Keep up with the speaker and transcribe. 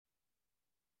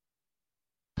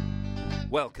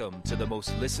Welcome to the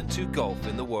most listened to golf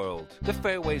in the world, the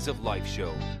Fairways of Life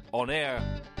show, on air,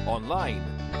 online,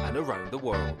 and around the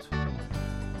world.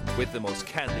 With the most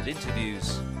candid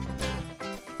interviews,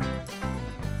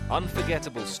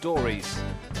 unforgettable stories,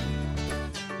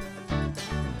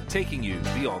 taking you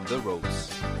beyond the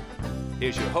ropes.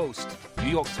 Here's your host, New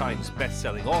York Times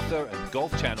best-selling author and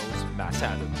Golf Channel's Matt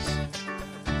Adams.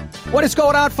 What is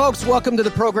going on, folks? Welcome to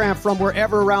the program from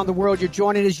wherever around the world you're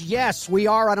joining us. Yes, we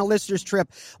are on a listener's trip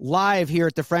live here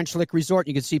at the French Lick Resort.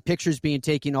 You can see pictures being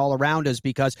taken all around us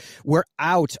because we're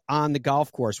out on the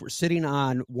golf course. We're sitting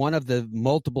on one of the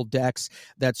multiple decks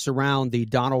that surround the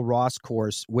Donald Ross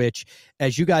course, which,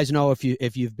 as you guys know,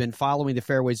 if you've been following the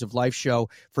Fairways of Life show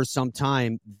for some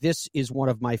time, this is one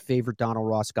of my favorite Donald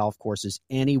Ross golf courses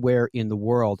anywhere in the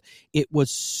world. It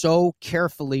was so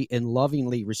carefully and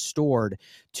lovingly restored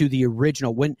to the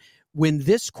original. When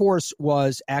this course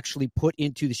was actually put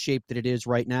into the shape that it is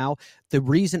right now, the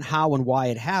reason how and why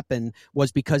it happened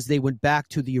was because they went back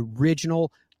to the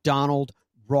original Donald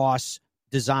Ross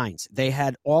designs. They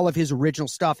had all of his original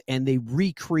stuff and they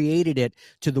recreated it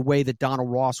to the way that Donald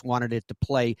Ross wanted it to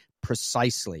play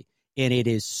precisely. And it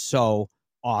is so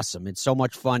awesome and so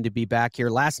much fun to be back here.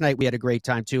 Last night we had a great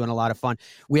time too and a lot of fun.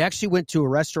 We actually went to a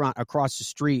restaurant across the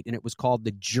street and it was called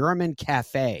the German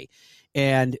Cafe.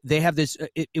 And they have this,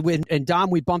 and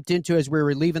Dom, we bumped into as we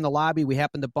were leaving the lobby. We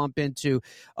happened to bump into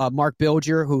Mark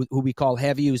Bilger, who we call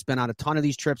Heavy, who's been on a ton of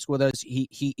these trips with us.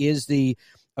 He is the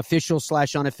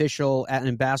official/unofficial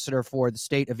ambassador for the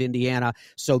state of Indiana.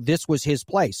 So this was his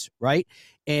place, right?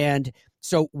 And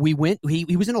so we went.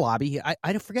 He was in the lobby.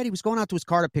 I forget, he was going out to his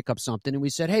car to pick up something, and we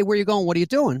said, "Hey, where are you going? What are you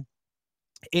doing?"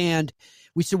 And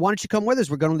we said, "Why don't you come with us?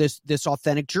 We're going to this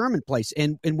authentic German place."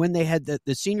 And when they had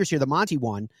the seniors here, the Monty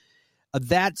one.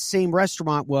 That same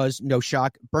restaurant was, no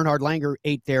shock, Bernhard Langer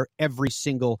ate there every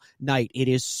single night. It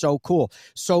is so cool.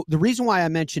 So the reason why I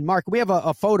mentioned Mark, we have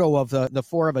a photo of the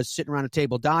four of us sitting around a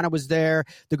table. Donna was there,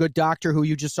 the good doctor who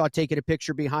you just saw taking a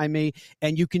picture behind me.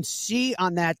 And you can see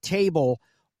on that table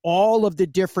all of the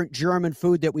different German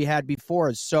food that we had before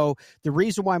us. So the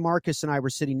reason why Marcus and I were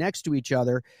sitting next to each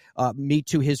other, me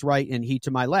to his right and he to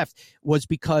my left, was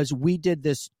because we did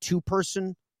this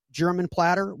two-person German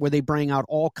platter where they bring out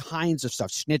all kinds of stuff,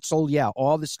 schnitzel,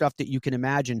 all the stuff that you can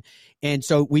imagine. And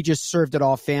so we just served it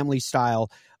all family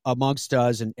style amongst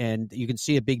us. And you can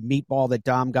see a big meatball that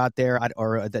Dom got there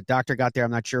or that doctor got there.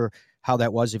 I'm not sure how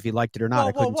that was, if he liked it or not.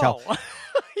 I couldn't tell.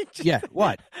 Yeah,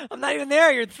 what? I'm not even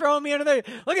there. You're throwing me under there.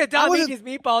 Look at Dom eating his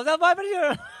meatballs.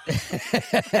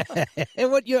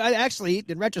 Actually,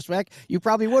 in retrospect, you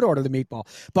probably would order the meatball,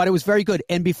 but it was very good.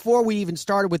 And before we even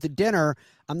started with the dinner,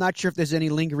 I'm not sure if there's any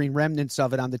lingering remnants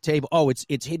of it on the table. Oh,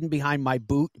 it's hidden behind my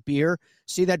boot beer.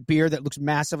 See that beer that looks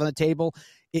massive on the table?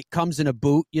 It comes in a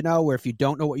boot, where if you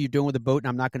don't know what you're doing with the boot, and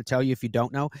I'm not going to tell you if you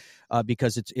don't know,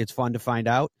 because it's fun to find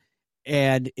out.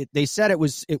 And they said it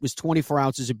was 24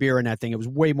 ounces of beer in that thing. It was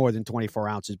way more than 24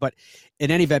 ounces. But in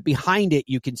any event, behind it,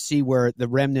 you can see where the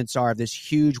remnants are of this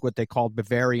huge, what they called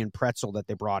Bavarian pretzel that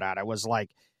they brought out. I was like,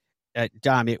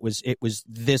 Dom, it was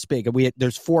this big. And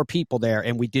there's four people there,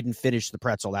 and we didn't finish the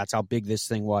pretzel. That's how big this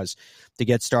thing was to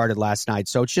get started last night.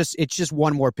 So it's just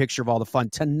one more picture of all the fun.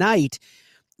 Tonight,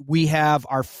 we have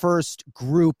our first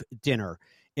group dinner.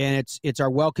 And it's our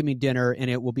welcoming dinner, and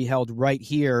it will be held right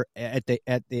here at the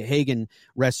Hagen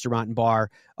Restaurant and Bar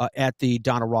at the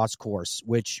Donald Ross course,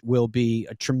 which will be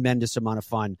a tremendous amount of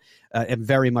fun. And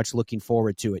very much looking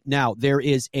forward to it. Now, there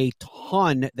is a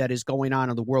ton that is going on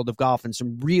in the world of golf and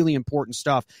some really important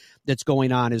stuff that's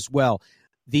going on as well.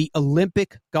 The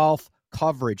Olympic golf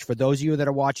coverage, for those of you that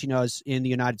are watching us in the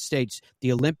United States,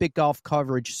 the Olympic golf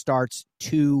coverage starts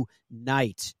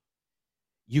tonight.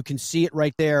 You can see it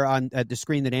right there at the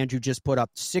screen that Andrew just put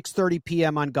up. 6:30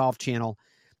 p.m. on Golf Channel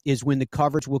is when the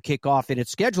coverage will kick off, and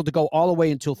it's scheduled to go all the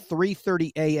way until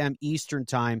 3:30 a.m. Eastern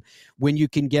time, when you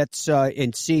can get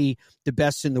and see the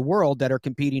best in the world that are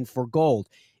competing for gold.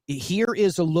 Here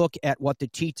is a look at what the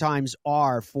tee times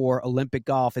are for Olympic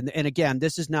golf. And again,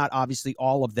 this is not obviously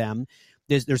all of them.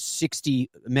 There's 60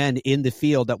 men in the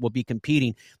field that will be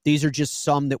competing. These are just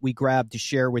some that we grabbed to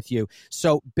share with you.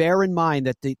 So bear in mind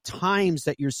that the times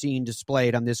that you're seeing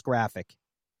displayed on this graphic,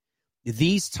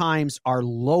 these times are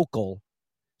local.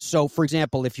 So, for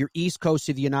example, if you're East Coast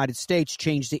of the United States,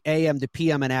 change the AM to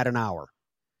PM and add an hour.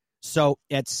 So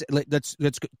let's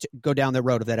go down the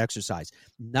road of that exercise.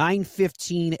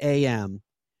 9:15 a.m.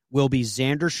 will be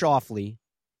Xander Schauffele,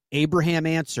 Abraham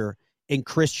Ancer, and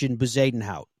Christian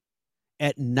Bezuidenhout.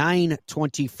 At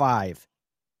 9:25,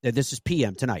 this is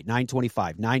PM tonight,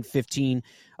 9:25. 9:15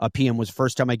 p.m. was the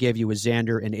first time I gave you with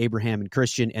Xander and Abraham and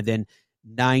Christian, and then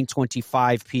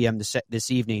 9:25 p.m.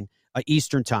 this evening,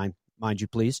 Eastern time, mind you,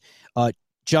 please.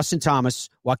 Justin Thomas,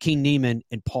 Joaquin Niemann,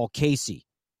 and Paul Casey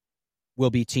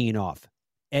will be teeing off.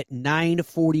 At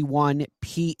 9:41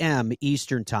 p.m.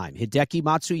 Eastern time, Hideki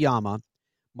Matsuyama,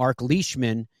 Mark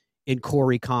Leishman, and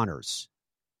Corey Connors.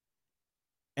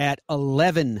 At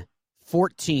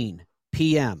 11:14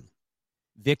 p.m.,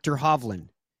 Victor Hovland,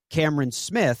 Cameron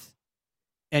Smith,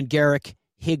 and Garrick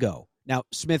Higo. Now,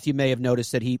 Smith, you may have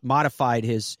noticed that he modified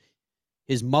his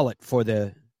mullet for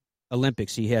the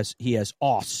Olympics. He has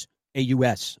AUS,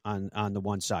 AUS on the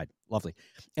one side. Lovely.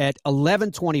 At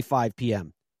 11:25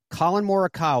 p.m., Colin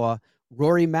Morikawa,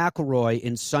 Rory McIlroy,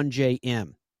 and Sungjae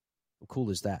Im. How cool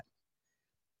is that?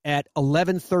 At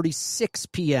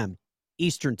 11:36 p.m.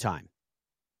 Eastern time,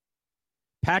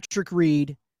 Patrick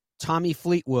Reed, Tommy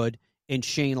Fleetwood, and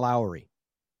Shane Lowry.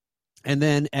 And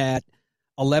then at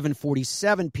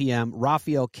 11:47 p.m.,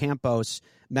 Rafael Campos,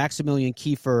 Maximilian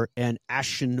Kiefer, and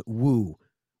Ashen Wu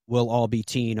will all be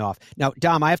teeing off. Now,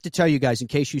 Dom, I have to tell you guys, in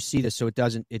case you see this so it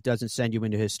doesn't send you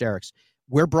into hysterics,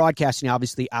 we're broadcasting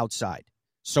obviously outside.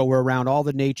 So we're around all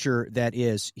the nature that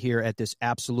is here at this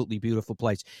absolutely beautiful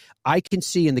place. I can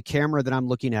see in the camera that I'm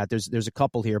looking at, there's a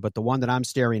couple here, but the one that I'm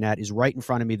staring at is right in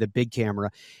front of me, the big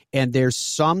camera, and there's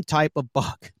some type of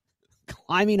bug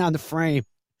climbing on the frame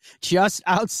just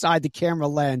outside the camera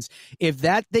lens. If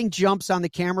that thing jumps on the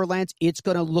camera lens, it's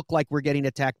going to look like we're getting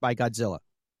attacked by Godzilla.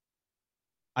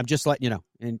 I'm just letting you know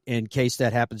in case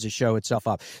that happens to show itself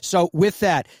up. So with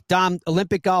that, Dom,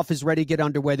 Olympic golf is ready to get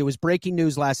underway. There was breaking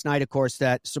news last night, of course,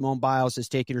 that Simone Biles has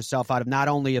taken herself out of not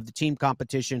only of the team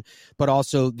competition, but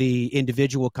also the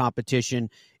individual competition.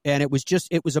 And it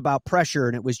was about pressure,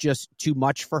 and it was just too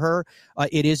much for her.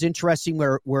 It is interesting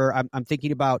where I'm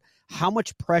thinking about how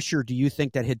much pressure do you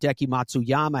think that Hideki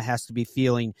Matsuyama has to be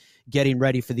feeling getting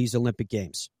ready for these Olympic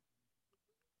Games?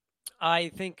 I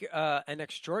think an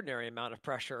extraordinary amount of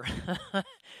pressure,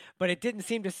 but it didn't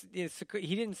seem to.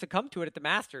 He didn't succumb to it at the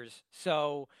Masters,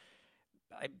 so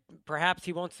perhaps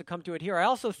he won't succumb to it here. I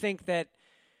also think that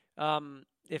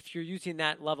if you're using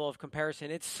that level of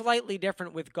comparison, it's slightly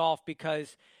different with golf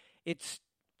because it's,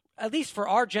 at least for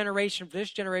our generation, for this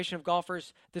generation of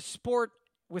golfers, the sport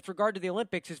with regard to the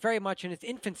Olympics is very much in its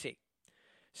infancy.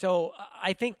 So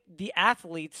I think the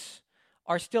athletes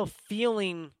are still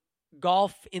feeling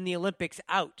golf in the Olympics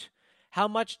out. How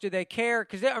much do they care?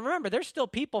 Because remember, there's still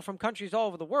people from countries all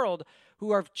over the world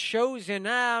who have chosen,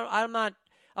 I'm going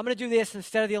to do this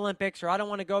instead of the Olympics, or I don't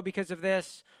want to go because of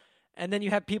this. And then you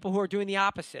have people who are doing the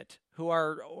opposite, who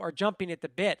are jumping at the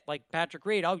bit, like Patrick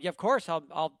Reed. Oh, yeah, of course,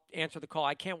 I'll answer the call.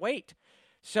 I can't wait.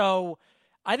 So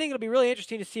I think it'll be really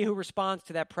interesting to see who responds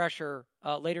to that pressure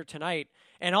later tonight.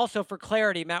 And also for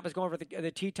clarity, Matt was going over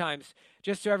the tee times.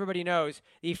 Just so everybody knows,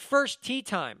 the first tee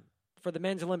time for the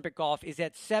men's Olympic golf is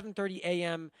at 7:30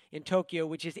 a.m. in Tokyo,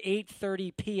 which is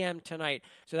 8:30 p.m. tonight.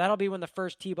 So that'll be when the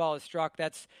first tee ball is struck.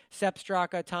 That's Sepp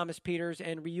Straka, Thomas Pieters,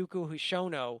 and Ryuko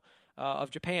Hishono of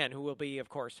Japan, who will be, of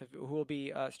course,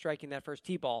 striking that first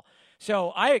tee ball.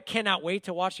 So I cannot wait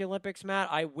to watch the Olympics, Matt.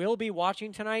 I will be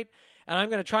watching tonight, and I'm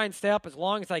going to try and stay up as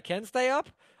long as I can stay up.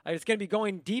 It's going to be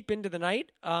going deep into the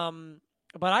night.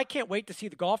 But I can't wait to see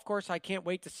the golf course. I can't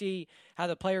wait to see how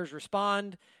the players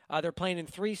respond. They're playing in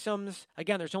threesomes.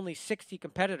 Again, there's only 60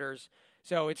 competitors.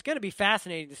 So it's going to be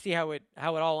fascinating to see how it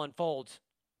all unfolds.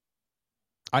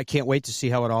 I can't wait to see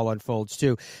how it all unfolds,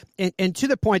 too. And to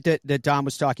the point that Don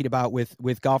was talking about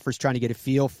with golfers trying to get a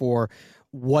feel for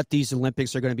what these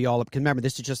Olympics are going to be all up. Because remember,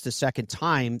 this is just the second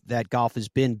time that golf has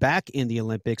been back in the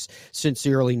Olympics since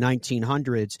the early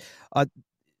 1900s.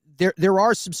 There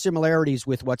are some similarities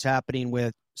with what's happening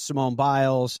with Simone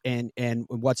Biles and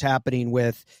what's happening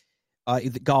with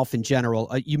the golf in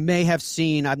general. You may have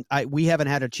seen, we haven't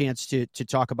had a chance to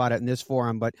talk about it in this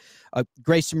forum, but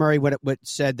Grayson Murray what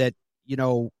said that,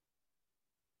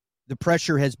 the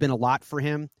pressure has been a lot for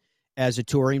him as a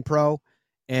touring pro.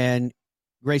 And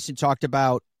Grayson talked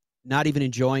about not even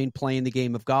enjoying playing the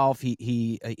game of golf.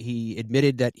 He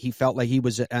admitted that he felt like he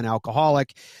was an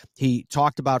alcoholic. He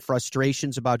talked about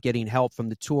frustrations about getting help from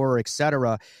the tour,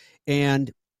 etc.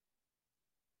 And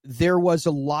there was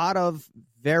a lot of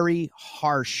very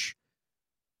harsh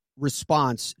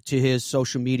response to his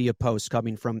social media posts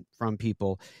coming from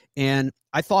people. And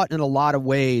I thought in a lot of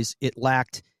ways it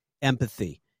lacked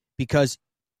empathy, because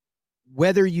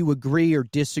whether you agree or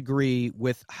disagree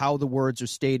with how the words are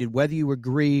stated, whether you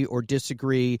agree or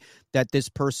disagree that this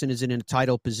person is in an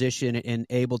entitled position and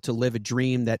able to live a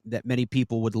dream that many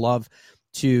people would love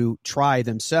to try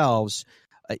themselves,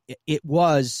 it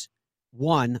was,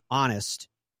 one, honest.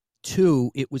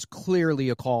 Two, it was clearly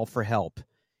a call for help.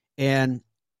 And,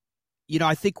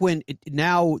 I think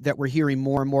now that we're hearing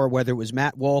more and more, whether it was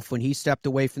Matt Wolff when he stepped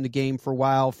away from the game for a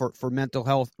while for mental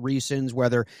health reasons,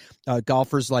 whether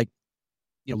golfers like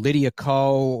Lydia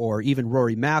Ko or even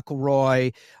Rory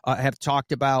McIlroy have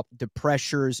talked about the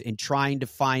pressures and trying to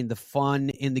find the fun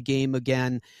in the game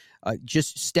again,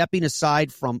 just stepping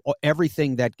aside from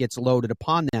everything that gets loaded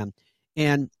upon them.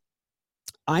 And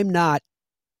I'm not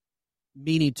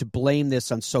meaning to blame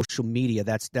this on social media.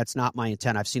 That's not my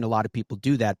intent. I've seen a lot of people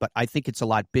do that, but I think it's a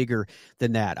lot bigger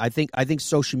than that. I think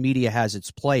social media has its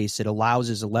place. It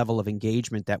allows us a level of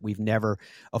engagement that we've never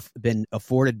been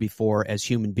afforded before as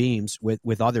human beings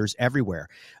with others everywhere.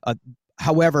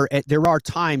 However, there are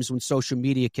times when social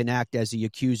media can act as the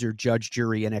accuser, judge,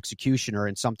 jury, and executioner,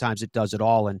 and sometimes it does it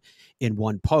all in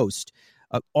one post.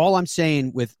 All I'm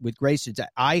saying with Grayson is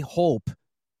that I hope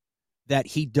that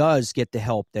he does get the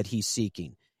help that he's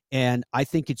seeking. And I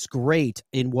think it's great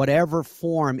in whatever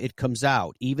form it comes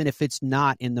out, even if it's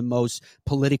not in the most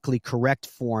politically correct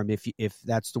form, if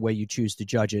that's the way you choose to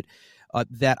judge it,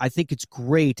 that I think it's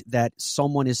great that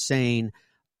someone is saying,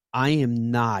 I am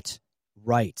not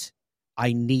right.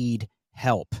 I need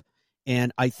help.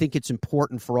 And I think it's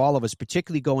important for all of us,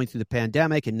 particularly going through the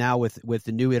pandemic and now with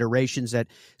the new iterations that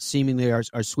seemingly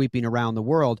are sweeping around the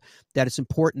world, that it's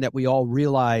important that we all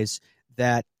realize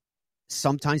that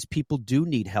sometimes people do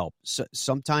need help. So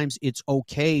sometimes it's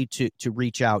okay to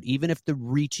reach out, even if the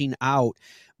reaching out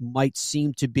might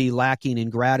seem to be lacking in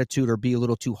gratitude or be a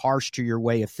little too harsh to your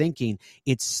way of thinking.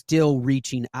 It's still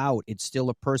reaching out. It's still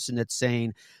a person that's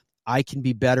saying, I can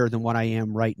be better than what I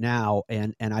am right now,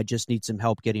 and I just need some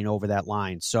help getting over that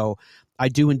line. So I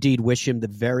do indeed wish him the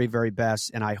very, very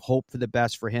best, and I hope for the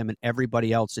best for him and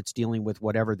everybody else that's dealing with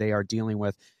whatever they are dealing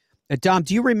with. Dom,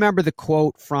 do you remember the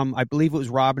quote from, I believe it was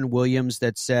Robin Williams,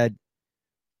 that said,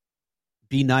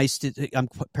 be nice to, I'm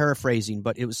paraphrasing,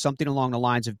 but it was something along the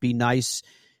lines of be nice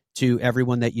to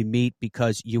everyone that you meet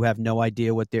because you have no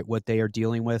idea what they are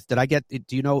dealing with. Did I get,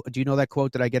 do you know that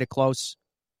quote? Did I get it close?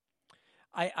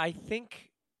 I think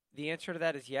the answer to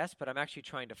that is yes, but I'm actually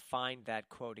trying to find that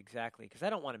quote exactly because I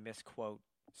don't want to misquote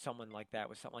someone like that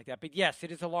with something like that. But yes,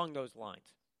 it is along those lines.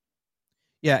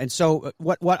 Yeah, and so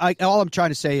all I'm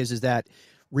trying to say is that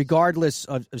regardless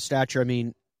of stature, I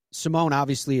mean, Simone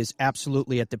obviously is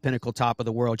absolutely at the pinnacle top of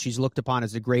the world. She's looked upon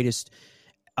as the greatest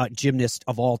gymnast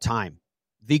of all time,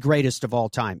 the greatest of all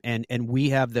time. And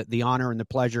we have the honor and the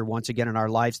pleasure once again in our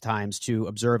lifetimes to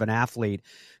observe an athlete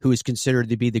who is considered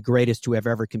to be the greatest to have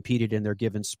ever competed in their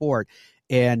given sport.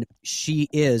 And she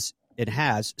is and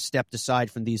has stepped aside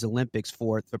from these Olympics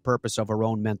for the purpose of her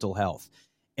own mental health.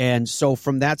 And so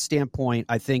from that standpoint,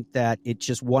 I think that it's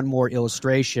just one more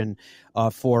illustration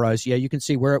for us. Yeah, you can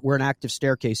see we're an active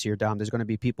staircase here, Dom. There's going to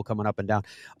be people coming up and down.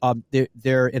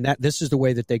 This is the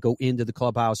way that they go into the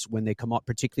clubhouse when they come up,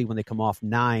 particularly when they come off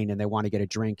 9 and they want to get a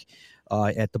drink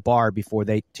at the bar before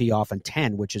they tee off on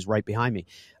 10, which is right behind me.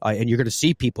 And you're going to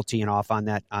see people teeing off on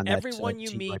that. Everyone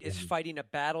you meet is fighting a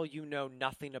battle you know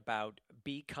nothing about.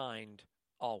 Be kind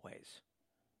always.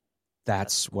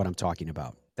 That's what I'm talking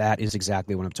about. That is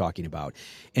exactly what I'm talking about.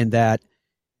 And that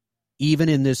even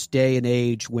in this day and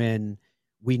age when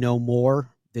we know more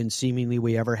than seemingly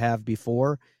we ever have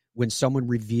before, when someone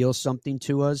reveals something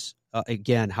to us,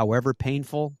 again, however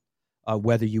painful,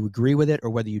 whether you agree with it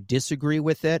or whether you disagree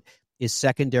with it, is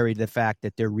secondary to the fact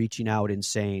that they're reaching out and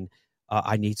saying,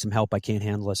 I need some help. I can't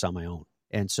handle this on my own.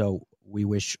 And so we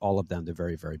wish all of them the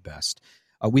very, very best.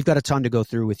 We've got a ton to go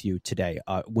through with you today.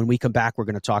 When we come back, we're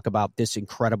going to talk about this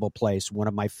incredible place, one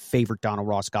of my favorite Donald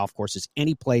Ross golf courses,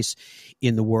 any place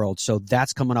in the world. So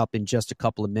that's coming up in just a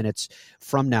couple of minutes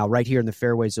from now, right here in the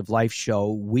Fairways of Life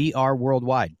show. We are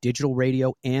worldwide, digital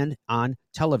radio and on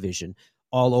television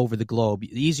all over the globe.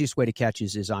 The easiest way to catch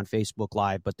us is on Facebook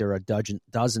Live, but there are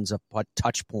dozens of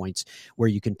touch points where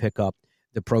you can pick up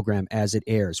the program as it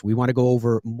airs. We want to go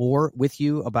over more with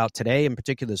you about today, in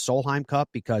particular the Solheim Cup,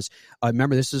 because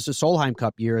remember, this is a Solheim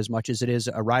Cup year as much as it is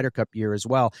a Ryder Cup year as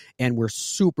well, and we're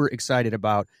super excited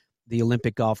about the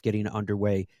Olympic golf getting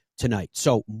underway tonight.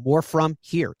 So more from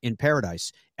here in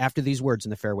paradise after these words in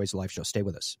the Fairways of Life show. Stay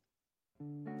with us.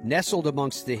 Nestled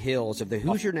amongst the hills of the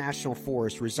Hoosier National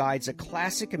Forest resides a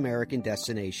classic American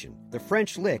destination, the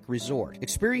French Lick Resort.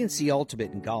 Experience the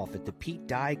ultimate in golf at the Pete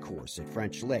Dye course at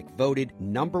French Lick, voted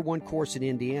 #1 course in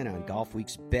Indiana on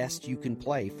Golfweek's Best You Can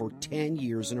Play for 10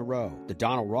 years in a row. The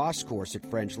Donald Ross course at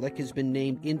French Lick has been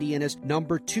named Indiana's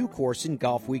 #2 course in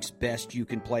Golfweek's Best You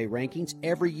Can Play rankings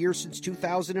every year since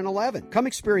 2011. Come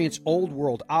experience old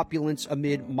world opulence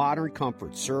amid modern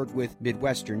comfort served with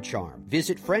Midwestern charm.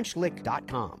 Visit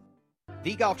FrenchLick.com.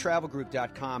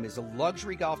 TheGolfTravelGroup.com is a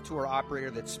luxury golf tour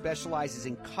operator that specializes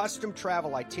in custom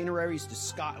travel itineraries to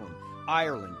Scotland,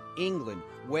 Ireland, England,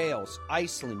 Wales,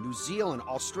 Iceland, New Zealand,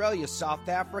 Australia, South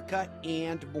Africa,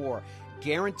 and more.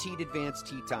 Guaranteed advanced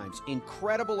tee times,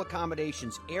 incredible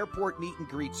accommodations, airport meet and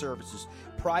greet services,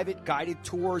 private guided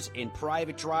tours, and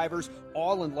private drivers,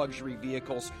 all in luxury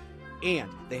vehicles.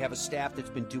 And they have a staff that's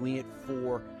been doing it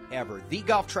forever.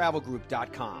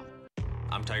 TheGolfTravelGroup.com.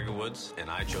 I'm Tiger Woods, and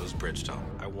I chose Bridgestone.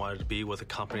 I wanted to be with a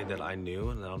company that I knew,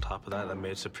 and on top of that, that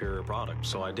made superior product.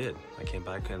 So I did. I came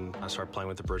back and I started playing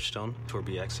with the Bridgestone Tour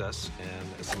BXS, and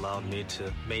it's allowed me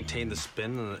to maintain the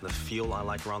spin and the feel I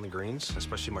like around the greens,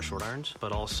 especially my short irons,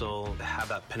 but also have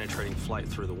that penetrating flight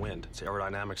through the wind. The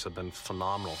aerodynamics have been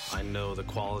phenomenal. I know the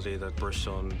quality that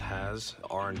Bridgestone has,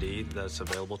 R&D that's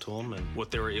available to them, and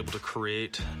what they were able to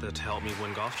create that to help me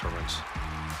win golf tournaments.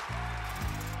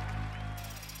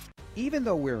 Even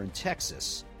though we're in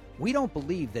Texas, we don't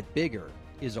believe that bigger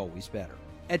is always better.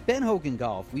 At Ben Hogan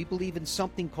Golf, we believe in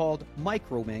something called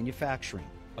micro-manufacturing,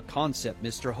 a concept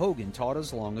Mr. Hogan taught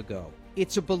us long ago.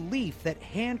 It's a belief that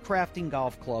handcrafting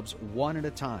golf clubs one at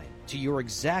a time to your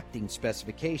exacting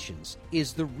specifications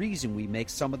is the reason we make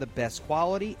some of the best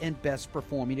quality and best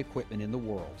performing equipment in the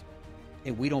world.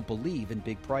 And we don't believe in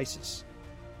big prices.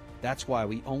 That's why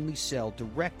we only sell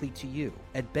directly to you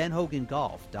at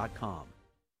benhogangolf.com.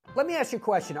 Let me ask you a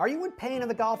question. Are you in pain on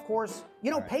the golf course? You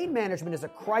know, pain management is a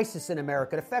crisis in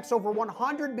America. It affects over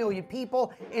 100 million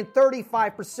people and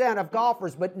 35% of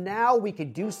golfers, but now we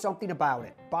can do something about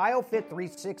it. BioFit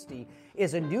 360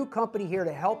 is a new company here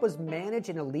to help us manage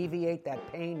and alleviate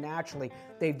that pain naturally.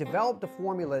 They've developed a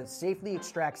formula that safely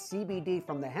extracts CBD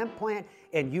from the hemp plant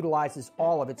and utilizes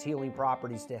all of its healing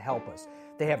properties to help us.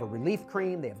 They have a relief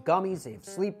cream, they have gummies, they have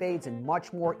sleep aids, and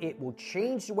much more. It will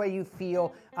change the way you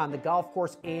feel on the golf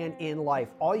course and in life.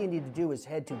 All you need to do is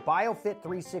head to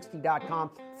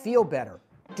biofit360.com. Feel better,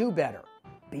 do better,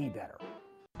 be better.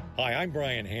 Hi, I'm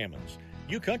Brian Hammonds.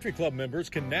 You country club members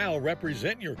can now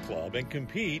represent your club and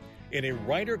compete in a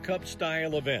Ryder Cup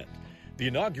style event. The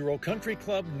inaugural Country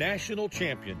Club National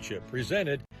Championship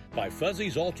presented by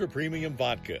Fuzzy's Ultra Premium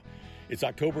Vodka. It's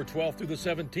October 12th through the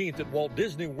 17th at Walt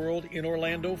Disney World in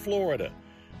Orlando, Florida.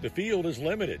 The field is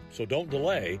limited, so don't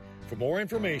delay. For more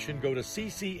information, go to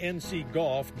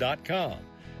ccncgolf.com.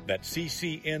 That's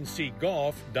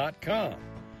ccncgolf.com.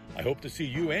 I hope to see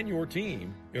you and your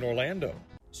team in Orlando.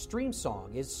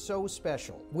 StreamSong is so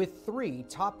special with 3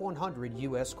 top 100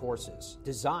 U.S. courses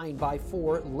designed by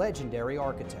 4 legendary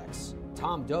architects.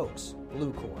 Tom Doak's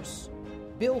Blue Course,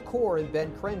 Bill Corr and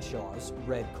Ben Crenshaw's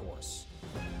Red Course,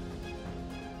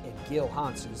 and Gil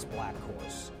Hans's Black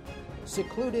Course.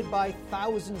 Secluded by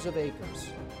thousands of acres.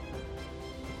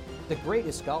 The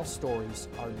greatest golf stories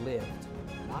are lived,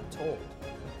 not told.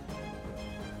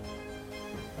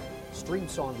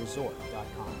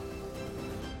 StreamSongResort.com.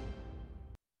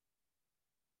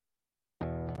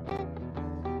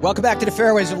 Welcome back to the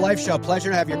Fairways of Life show. Pleasure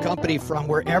to have your company from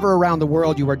wherever around the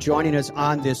world you are joining us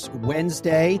on this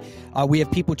Wednesday. We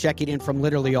have people checking in from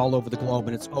literally all over the globe,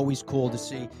 and it's always cool to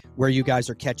see where you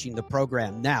guys are catching the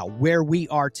program. Now, where we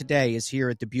are today is here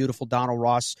at the beautiful Donald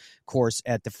Ross course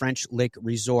at the French Lick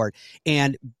Resort.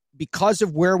 And because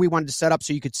of where we wanted to set up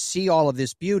so you could see all of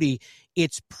this beauty,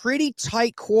 it's pretty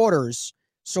tight quarters.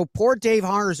 So poor Dave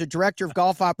Harners, the director of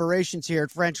golf operations here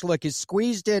at French Lick, is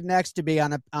squeezed in next to me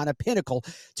on a pinnacle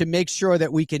to make sure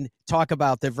that we can talk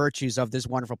about the virtues of this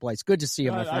wonderful place. Good to see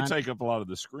you, my friend. I take up a lot of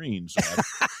the screens.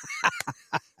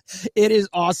 It is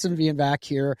awesome being back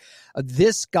here.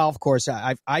 This golf course,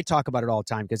 I talk about it all the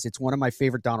time because it's one of my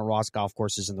favorite Donald Ross golf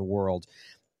courses in the world.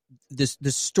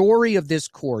 The story of this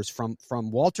course, from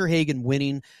Walter Hagen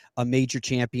winning a major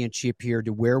championship here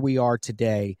to where we are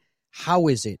today, how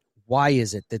is it? Why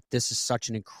is it that this is such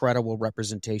an incredible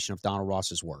representation of Donald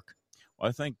Ross's work? Well,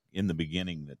 I think in the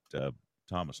beginning that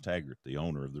Thomas Taggart, the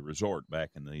owner of the resort back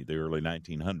in the early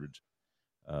 1900s,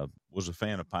 was a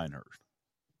fan of Pinehurst.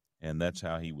 And that's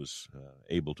how he was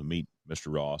able to meet Mr.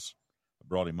 Ross. I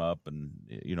brought him up and,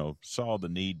 saw the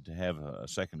need to have a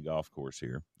second golf course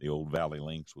here. The old Valley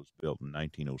Links was built in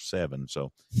 1907.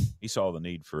 So he saw the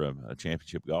need for a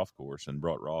championship golf course and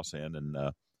brought Ross in,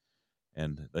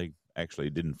 and they actually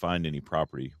didn't find any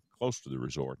property close to the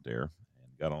resort there,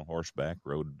 and got on horseback,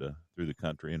 rode through the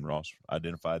country, and Ross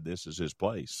identified this as his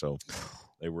place. So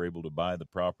they were able to buy the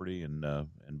property and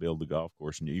build the golf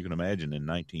course. And you can imagine in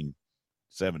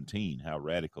 1917 how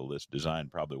radical this design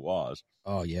probably was.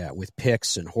 Oh, yeah, with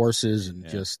picks and horses and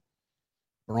just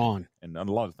brawn. And a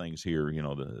lot of things here,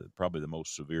 probably the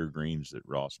most severe greens that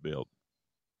Ross built.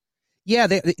 Yeah,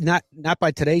 not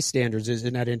by today's standards,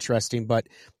 isn't that interesting? But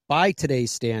by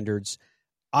today's standards,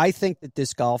 I think that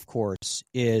this golf course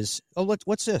is. Oh,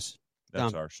 what's this?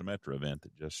 That's our Symetra event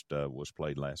that just was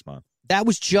played last month. That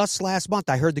was just last month.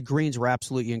 I heard the greens were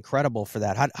absolutely incredible for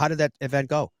that. How did that event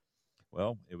go?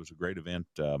 Well, it was a great event.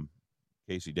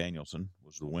 Casey Danielson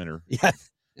was the winner. Yeah.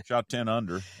 Shot 10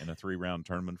 under in a 3-round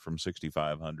tournament from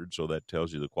 6,500. So that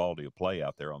tells you the quality of play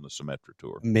out there on the Symetra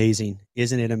Tour. Amazing.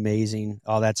 Isn't it amazing?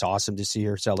 Oh, that's awesome to see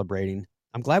her celebrating.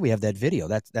 I'm glad we have that video.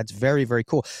 That's very, very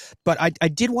cool. But I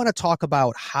did want to talk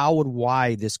about how and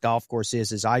why this golf course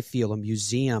is, as I feel, a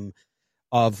museum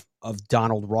of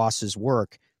Donald Ross's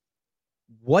work.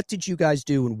 What did you guys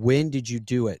do and when did you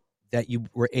do it that you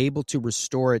were able to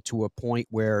restore it to a point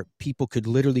where people could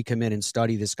literally come in and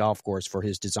study this golf course for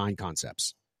his design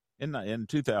concepts? In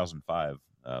 2005,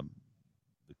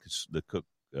 the Cook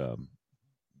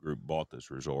group bought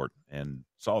this resort and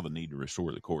saw the need to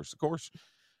restore the course. The course,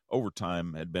 over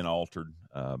time, had been altered.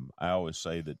 I always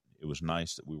say that it was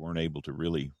nice that we weren't able to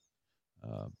really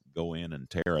go in and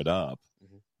tear it up.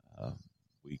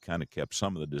 We kind of kept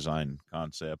some of the design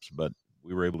concepts, but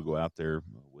we were able to go out there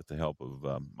with the help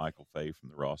of Michael Fay from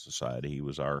the Ross Society. He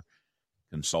was our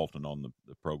consultant on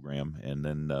the program, and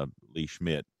then Lee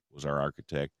Schmidt was our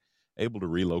architect, able to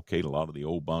relocate a lot of the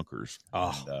old bunkers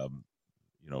and,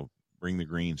 bring the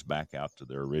greens back out to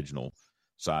their original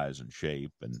size and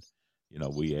shape. And,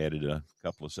 we added a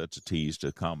couple of sets of tees to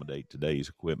accommodate today's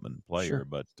equipment and player, Sure.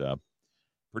 but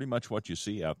pretty much what you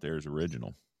see out there is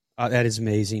original. That is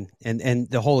amazing. And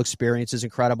the whole experience is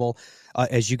incredible.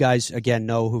 As you guys, again,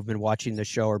 know who've been watching the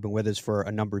show or been with us for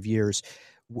a number of years,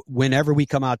 whenever we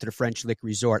come out to the French Lick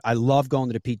Resort, I love going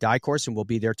to the Pete Dye course, and we'll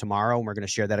be there tomorrow, and we're going to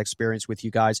share that experience with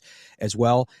you guys as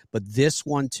well. But this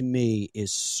one, to me,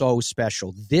 is so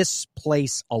special. This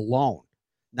place alone,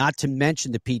 not to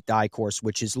mention the Pete Dye course,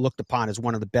 which is looked upon as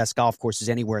one of the best golf courses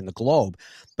anywhere in the globe,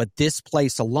 but this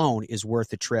place alone is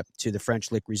worth a trip to the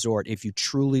French Lick Resort if you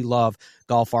truly love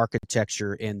golf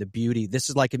architecture and the beauty. This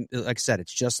is like I said,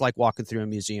 it's just like walking through a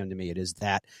museum to me. It is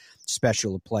that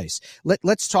special a place.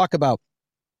 Let's talk about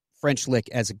French Lick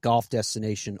as a golf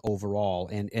destination overall.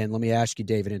 And let me ask you,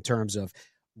 David, in terms of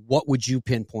what would you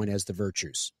pinpoint as the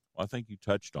virtues? Well, I think you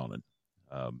touched on it.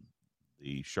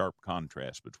 The sharp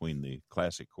contrast between the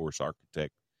classic course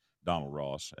architect, Donald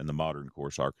Ross, and the modern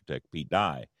course architect, Pete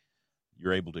Dye.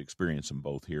 You're able to experience them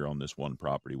both here on this one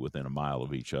property within a mile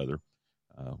of each other.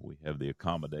 We have the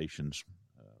accommodations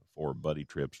for buddy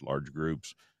trips, large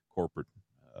groups, corporate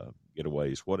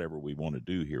getaways, whatever we want to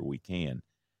do here, we can.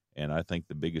 And I think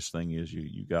the biggest thing is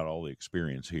you got all the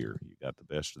experience here. You got the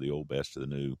best of the old, best of the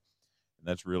new. And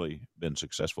that's really been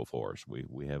successful for us.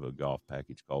 We have a golf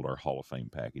package called our Hall of Fame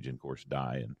package. And, of course,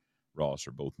 Dye and Ross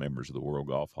are both members of the World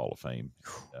Golf Hall of Fame.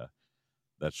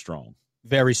 That's strong.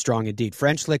 Very strong indeed.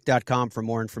 FrenchLick.com for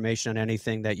more information on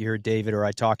anything that you heard David or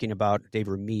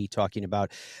me talking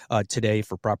about today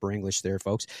for proper English there,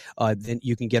 folks. Then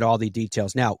you can get all the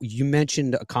details. Now, you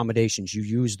mentioned accommodations. You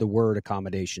used the word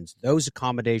accommodations. Those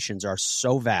accommodations are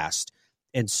so vast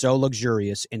and so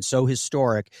luxurious and so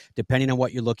historic, depending on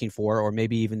what you're looking for, or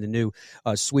maybe even the new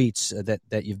suites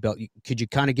that you've built. Could you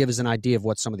kind of give us an idea of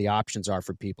what some of the options are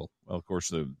for people? Well, of course,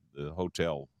 the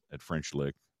hotel at French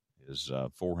Lick is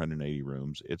 480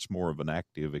 rooms. It's more of an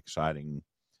active, exciting,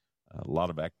 a lot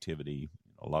of activity,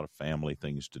 a lot of family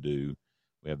things to do.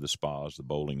 We have the spas, the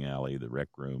bowling alley, the rec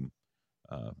room,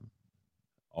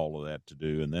 all of that to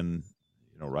do. And then,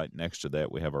 right next to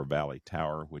that, we have our Valley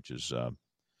Tower, which is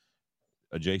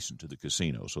adjacent to the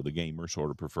casino. So the gamer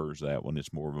sort of prefers that one.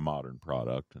 It's more of a modern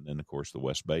product. And then, of course, the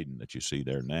West Baden that you see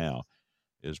there now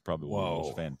is probably one of the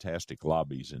most fantastic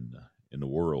lobbies in the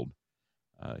world.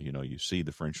 You see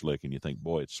the French Lick and you think,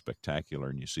 boy, it's spectacular.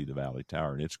 And you see the Valley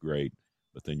Tower and it's great.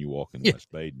 But then you walk in West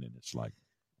Baden and it's like,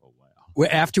 oh, wow. Well,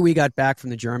 after we got back from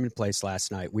the German place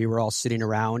last night, we were all sitting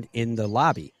around in the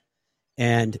lobby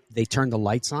and they turned the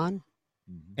lights on.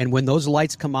 Mm-hmm. And when those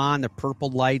lights come on, the purple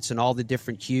lights and all the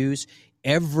different hues,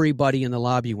 everybody in the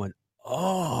lobby went,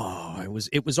 oh,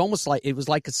 it was almost like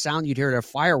a sound you'd hear at a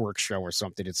fireworks show or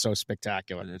something. It's so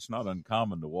spectacular. And it's not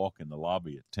uncommon to walk in the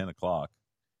lobby at 10 o'clock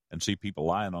and see people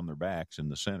lying on their backs in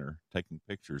the center, taking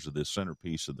pictures of this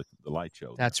centerpiece of the light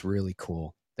show. That's really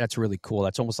cool. That's really cool.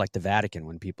 That's almost like the Vatican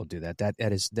when people do that.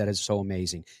 That is so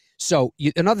amazing. So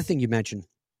another thing you mentioned,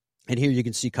 and here you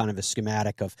can see kind of a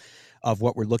schematic of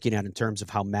what we're looking at in terms of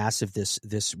how massive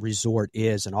this resort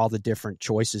is and all the different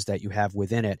choices that you have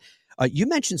within it. You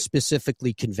mentioned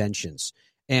specifically conventions.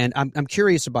 And I'm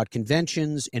curious about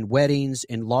conventions and weddings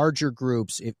and larger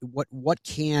groups. What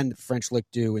can French Lick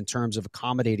do in terms of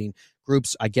accommodating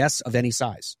groups, I guess, of any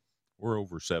size? We're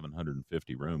over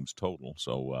 750 rooms total,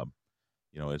 so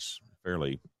it's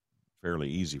fairly fairly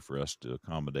easy for us to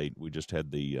accommodate. We just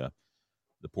had the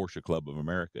Porsche Club of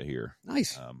America here.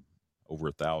 Nice. Over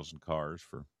 1,000 cars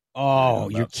for. Oh,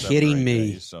 you're kidding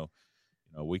me. Days. So,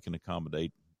 we can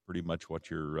accommodate pretty much what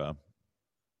your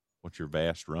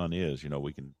vast run is.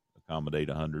 We can accommodate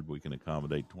 100, we can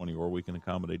accommodate 20, or we can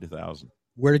accommodate 1,000.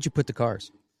 Where did you put the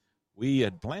cars? We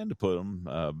had planned to put them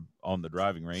on the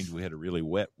driving range. We had a really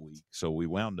wet week, so we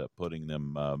wound up putting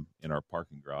them in our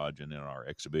parking garage and in our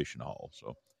exhibition hall.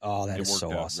 So, that is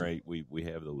so awesome. Great. We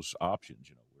have those options.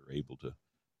 We're able to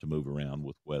move around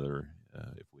with weather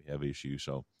if we have issues.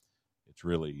 So, it's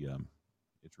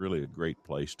really a great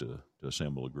place to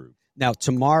assemble a group. Now,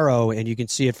 tomorrow, and you can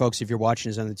see it, folks, if you're watching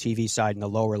us on the TV side in the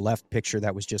lower left picture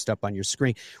that was just up on your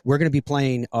screen, we're going to be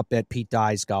playing up at Pete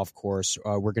Dye's golf course.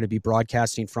 We're going to be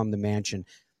broadcasting from the mansion.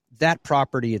 That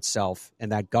property itself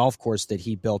and that golf course that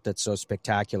he built that's so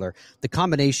spectacular, the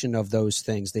combination of those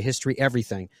things, the history,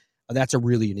 everything, that's a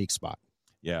really unique spot.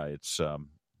 Yeah, it's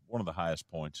one of the highest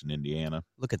points in Indiana.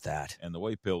 Look at that. And the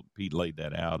way Pete laid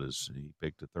that out is he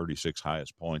picked the 36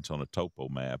 highest points on a topo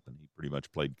map, and he pretty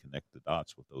much played connect the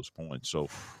dots with those points. So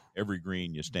every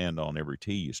green you stand on, every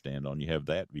tee you stand on, you have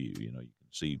that view. You can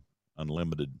see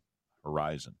unlimited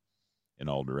horizon in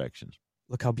all directions.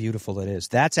 Look how beautiful it is.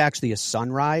 That's actually a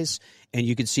sunrise, and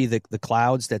you can see the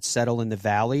clouds that settle in the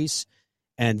valleys,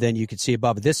 and then you can see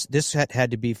above. This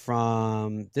had to be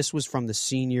this was from the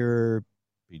senior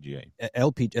PGA,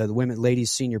 the ladies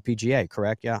senior PGA,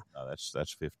 correct? Yeah. No,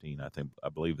 that's 15. I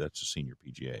believe that's the senior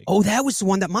PGA. Oh, that was the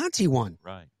one that Monty won.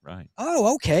 Right.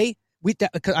 Oh, okay.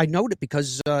 I know it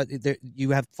because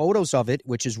you have photos of it,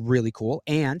 which is really cool.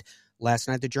 And last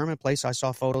night at the German place, I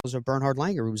saw photos of Bernhard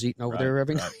Langer, who was eating over there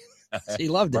every night. He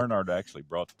loved it. Bernhard actually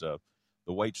brought the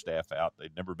wait staff out.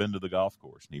 They'd never been to the golf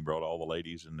course, and he brought all the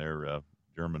ladies in their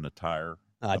German attire.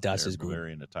 Das is good.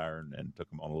 Bavarian attire, and took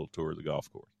them on a little tour of the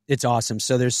golf course. It's awesome.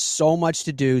 So there's so much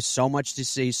to do, so much to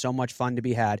see, so much fun to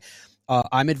be had.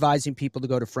 I'm advising people to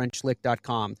go to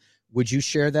FrenchLick.com. Would you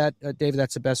share that, David?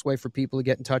 That's the best way for people to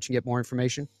get in touch and get more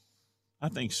information? I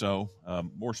think so.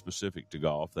 More specific to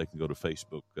golf, they can go to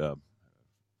Facebook,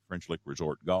 French Lick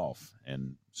Resort Golf,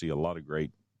 and see a lot of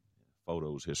great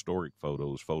photos, historic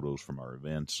photos from our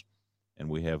events, and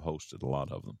we have hosted a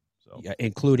lot of them. So, yeah,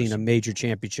 including a major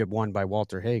championship won by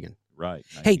Walter Hagen. Right.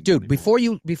 Hey, dude, before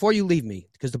you leave me,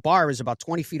 because the bar is about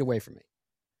 20 feet away from me,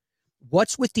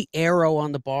 what's with the arrow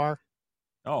on the bar?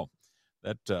 Oh,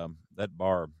 that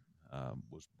bar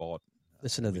was bought.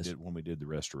 Listen to this. When we did the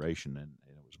restoration, and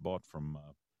it was bought from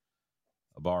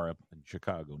a bar up in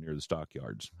Chicago near the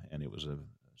Stockyards, and it was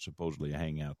supposedly a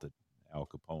hangout that Al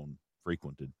Capone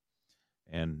frequented.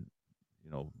 And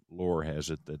lore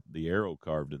has it that the arrow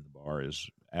carved in the bar is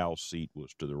Al's seat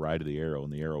was to the right of the arrow,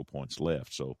 and the arrow points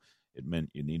left. So it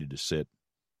meant you needed to sit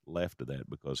left of that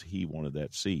because he wanted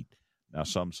that seat. Now,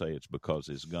 some say it's because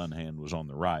his gun hand was on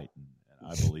the right, and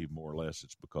I believe more or less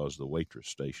it's because the waitress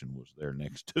station was there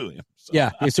next to him. So.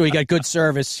 Yeah, so he got good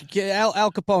service.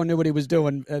 Al Capone knew what he was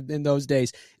doing in those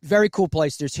days. Very cool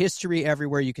place. There's history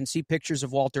everywhere. You can see pictures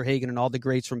of Walter Hagen and all the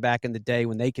greats from back in the day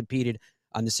when they competed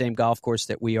on the same golf course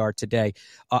that we are today.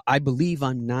 I believe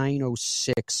I'm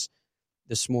 9:06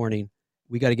 this morning.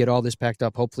 We got to get all this packed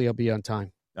up. Hopefully I'll be on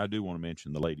time. I do want to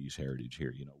mention the ladies' heritage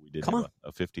here. We did have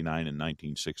a 59 and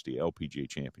 1960 LPGA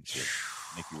championship.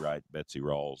 Nikki Wright, Betsy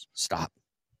Rawls. Stop.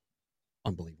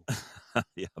 Unbelievable.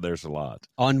 Yeah, there's a lot.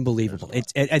 Unbelievable.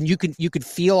 And you can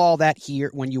feel all that here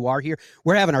when you are here.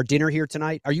 We're having our dinner here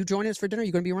tonight. Are you joining us for dinner? Are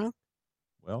you going to be around?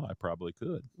 Well, I probably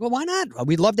could. Well, why not?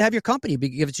 We'd love to have your company.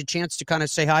 Give us a chance to kind of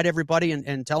say hi to everybody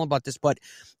and tell them about this. But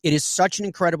it is such an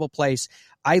incredible place.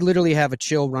 I literally have a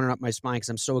chill running up my spine because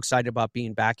I'm so excited about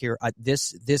being back here.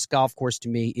 This golf course to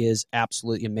me is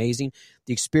absolutely amazing.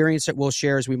 The experience that we'll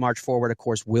share as we march forward, of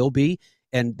course, will be.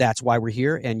 And that's why we're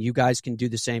here. And you guys can do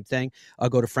the same thing.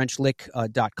 Go to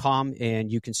FrenchLick.com and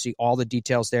you can see all the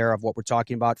details there of what we're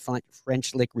talking about.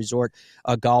 French Lick Resort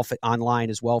Golf online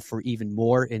as well for even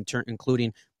more,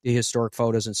 including the historic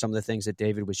photos and some of the things that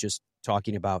David was just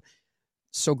talking about.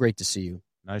 So great to see you.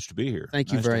 Nice to be here.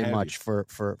 Thank you very much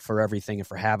for everything and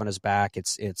for having us back.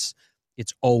 It's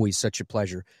always such a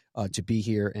pleasure to be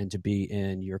here and to be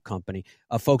in your company.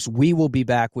 Folks, we will be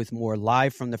back with more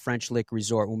live from the French Lick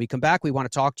Resort. When we come back, we want to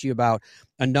talk to you about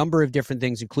a number of different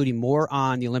things, including more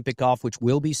on the Olympic golf, which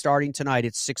will be starting tonight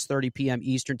at 6:30 p.m.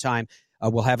 Eastern Time.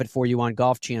 We'll have it for you on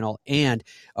Golf Channel. And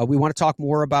we want to talk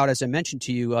more about, as I mentioned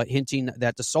to you, hinting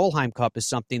that the Solheim Cup is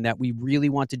something that we really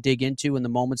want to dig into in the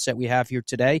moments that we have here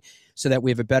today so that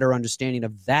we have a better understanding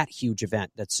of that huge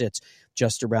event that sits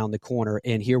just around the corner.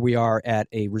 And here we are at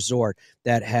a resort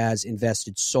that has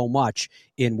invested so much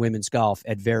in women's golf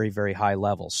at very, very high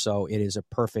levels. So it is a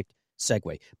perfect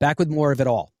segue. Back with more of it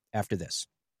all after this.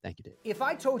 Thank you, Dave. If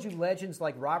I told you legends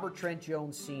like Robert Trent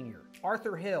Jones Sr.,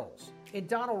 Arthur Hills, and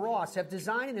Donald Ross have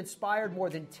designed and inspired more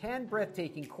than 10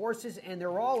 breathtaking courses and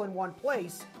they're all in one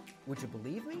place, would you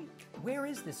believe me? Where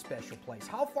is this special place?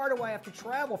 How far do I have to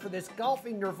travel for this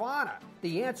golfing nirvana?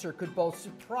 The answer could both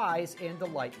surprise and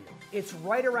delight you. It's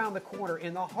right around the corner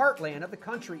in the heartland of the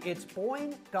country. It's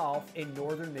Boyne Golf in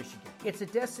northern Michigan. It's a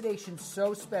destination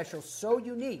so special, so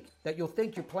unique, that you'll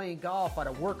think you're playing golf on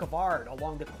a work of art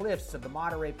along the cliffs of the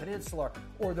Monterey Peninsula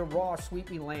or the raw,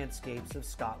 sweeping landscapes of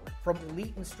Scotland. From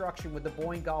elite instruction with the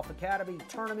Boyne Golf Academy,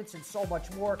 tournaments, and so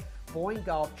much more, Boyne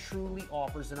Golf truly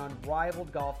offers an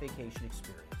unrivaled golf vacation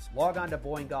experience. Log on to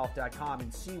BoyneGolf.com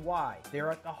and see why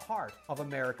they're at the heart of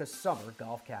America's summer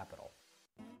golf capital.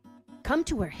 Come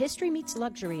to where history meets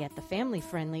luxury at the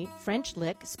family-friendly French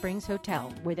Lick Springs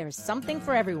Hotel, where there's something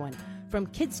for everyone, from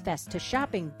Kids Fest to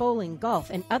shopping, bowling, golf,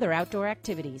 and other outdoor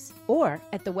activities. Or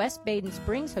at the West Baden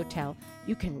Springs Hotel,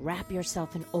 you can wrap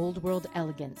yourself in old-world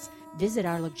elegance. Visit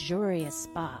our luxurious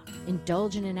spa,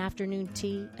 indulge in an afternoon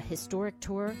tea, a historic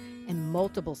tour, and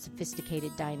multiple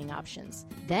sophisticated dining options.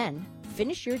 Then,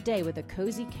 finish your day with a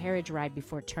cozy carriage ride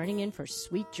before turning in for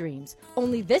sweet dreams.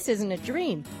 Only this isn't a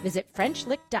dream. Visit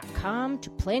FrenchLick.com to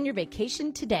plan your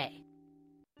vacation today.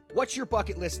 What's your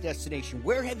bucket list destination?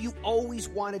 Where have you always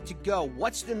wanted to go?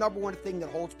 What's the number one thing that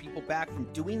holds people back from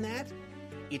doing that?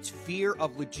 It's fear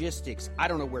of logistics. I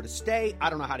don't know where to stay. I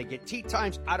don't know how to get tee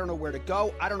times. I don't know where to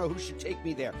go. I don't know who should take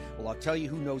me there. Well, I'll tell you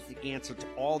who knows the answer to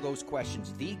all those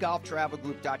questions.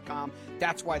 TheGolfTravelGroup.com.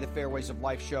 That's why the Fairways of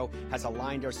Life show has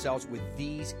aligned ourselves with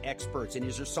these experts. And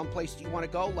is there some place you want to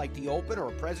go, like the Open or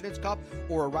a President's Cup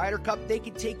or a Ryder Cup? They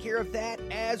can take care of that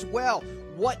as well.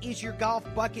 What is your golf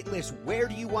bucket list? Where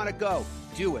do you want to go?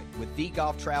 Do it with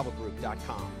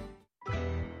TheGolfTravelGroup.com.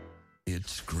 It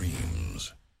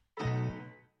screams.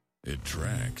 It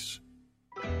tracks.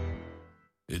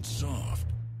 It's soft.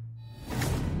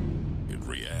 It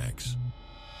reacts.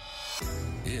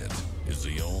 It is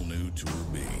the all-new Tour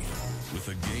B with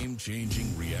a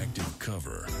game-changing reactive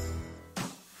cover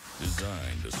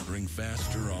designed to spring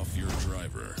faster off your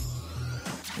driver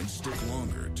and stick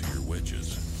longer to your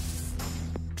wedges.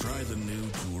 Try the new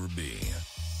Tour B,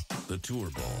 the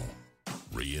Tour Ball,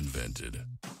 reinvented.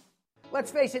 Let's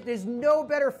face it, there's no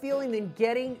better feeling than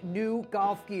getting new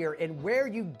golf gear, and where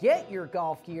you get your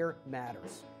golf gear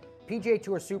matters. PGA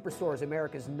Tour Superstore is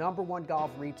America's #1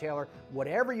 golf retailer.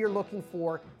 Whatever you're looking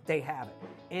for, they have it.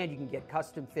 And you can get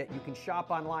custom fit. You can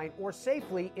shop online or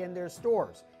safely in their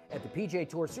stores. At the PGA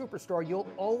Tour Superstore, you'll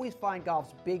always find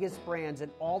golf's biggest brands and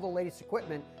all the latest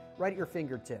equipment right at your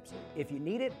fingertips. If you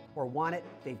need it or want it,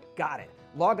 they've got it.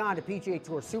 Log on to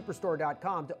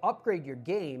PGATourSuperstore.com to upgrade your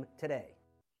game today.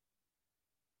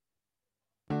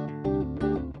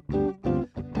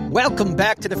 Welcome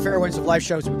back to the Fairways of Life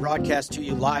shows. We broadcast to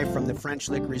you live from the French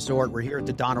Lick Resort. We're here at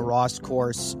the Donald Ross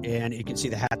course, and you can see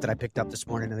the hat that I picked up this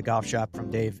morning in the golf shop from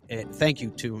Dave. Thank you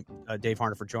to Dave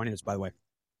Harner for joining us, by the way.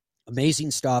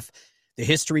 Amazing stuff. The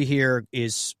history here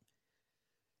is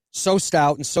so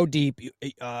stout and so deep.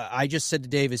 I just said to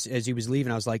Dave as he was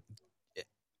leaving, I was like,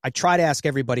 I try to ask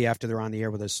everybody after they're on the air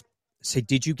with us, say,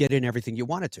 did you get in everything you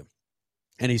wanted to?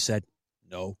 And he said,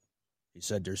 no. He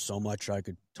said, there's so much I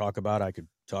could talk about. I could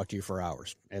talk to you for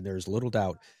hours. And there's little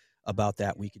doubt about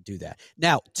that. We could do that.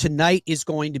 Now, tonight is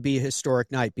going to be a historic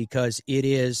night because it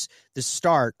is the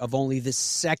start of only the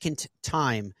second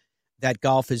time that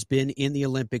golf has been in the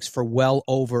Olympics for well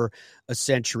over a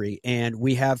century. And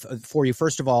we have for you,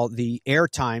 first of all, the air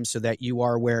time so that you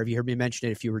are aware of. You heard me mention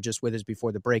it if you were just with us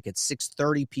before the break. At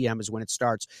 6:30 p.m. is when it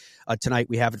starts. Tonight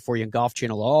we have it for you on Golf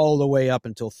Channel all the way up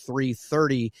until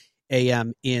 3:30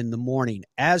 a.m. in the morning.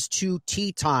 As to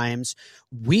tee times,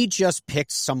 we just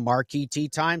picked some marquee tee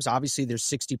times. Obviously, there's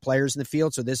 60 players in the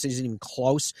field, so this isn't even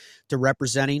close to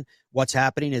representing what's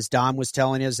happening. As Dom was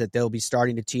telling us, that they'll be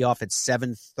starting to tee off at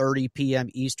 7:30 p.m.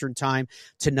 Eastern time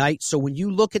tonight. So when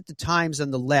you look at the times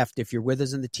on the left, if you're with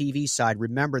us on the TV side,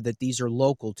 remember that these are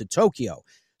local to Tokyo.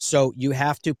 So you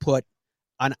have to put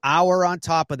an hour on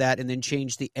top of that and then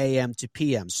change the AM to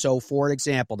PM. So, for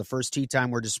example, the first tee time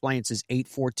we're displaying says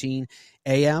 8:14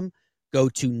 a.m. Go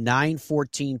to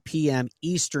 9:14 p.m.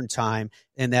 Eastern time,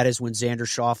 and that is when Xander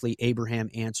Schauffele, Abraham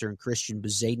Ancer, and Christian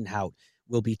Bezuidenhout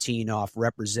will be teeing off,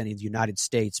 representing the United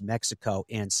States, Mexico,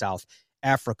 and South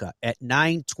Africa. At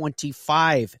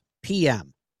 9:25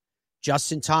 p.m.,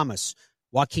 Justin Thomas,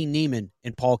 Joaquin Niemann,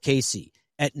 and Paul Casey.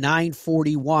 At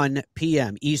 9:41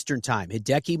 p.m. Eastern Time,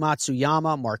 Hideki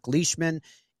Matsuyama, Mark Leishman,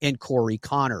 and Corey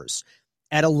Connors.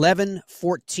 At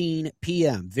 11:14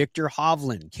 p.m., Victor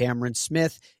Hovland, Cameron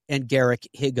Smith, and Garrick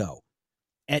Higo.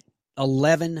 At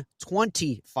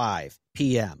 11:25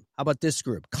 p.m., how about this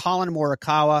group? Colin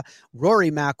Morikawa,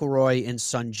 Rory McIlroy, and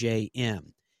Sungjae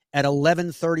Im. At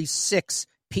 11:36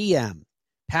 p.m.,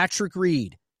 Patrick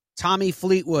Reed, Tommy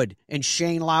Fleetwood, and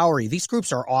Shane Lowry. These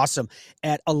groups are awesome.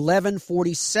 At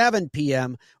 11:47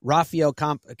 p.m., Rafael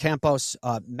Campos,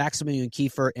 Maximilian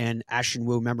Kiefer, and Ashen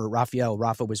Wu. Remember,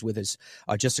 Rafa was with us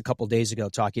just a couple days ago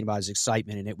talking about his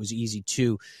excitement, and it was easy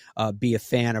to be a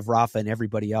fan of Rafa, and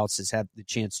everybody else has had the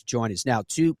chance to join us. Now,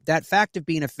 to that fact of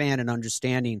being a fan and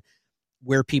understanding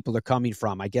where people are coming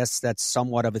from, I guess that's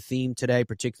somewhat of a theme today,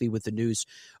 particularly with the news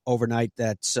overnight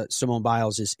that Simone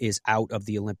Biles is out of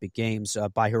the Olympic Games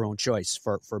by her own choice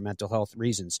for mental health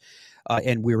reasons.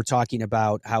 And we were talking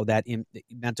about how that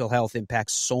mental health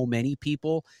impacts so many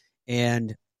people.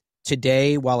 And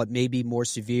today, while it may be more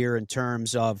severe in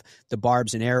terms of the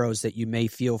barbs and arrows that you may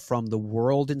feel from the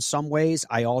world in some ways,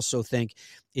 I also think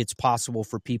it's possible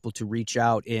for people to reach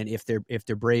out, and if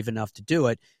they're brave enough to do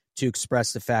it, to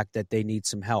express the fact that they need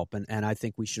some help. And I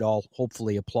think we should all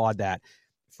hopefully applaud that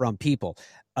from people.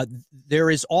 There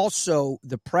is also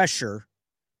the pressure,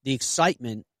 the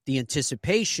excitement, the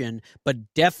anticipation,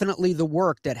 but definitely the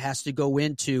work that has to go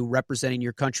into representing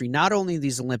your country, not only in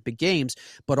these Olympic Games,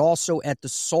 but also at the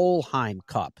Solheim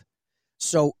Cup.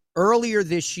 So earlier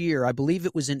this year, I believe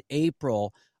it was in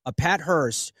April, Pat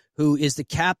Hurst, who is the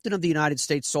captain of the United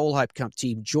States Solheim Cup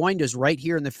team, joined us right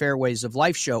here in the Fairways of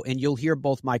Life show, and you'll hear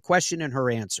both my question and her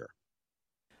answer.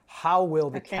 How will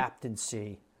the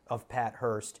captaincy of Pat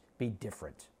Hurst be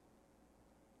different?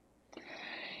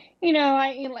 Like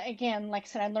I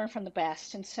said, I learn from the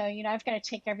best. And so, I've got to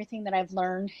take everything that I've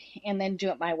learned and then do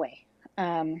it my way.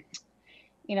 I'm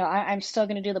still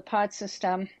going to do the pod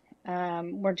system.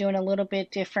 We're doing a little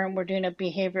bit different. We're doing a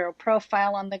behavioral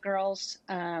profile on the girls.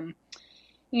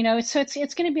 So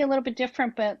it's going to be a little bit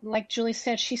different, but like Julie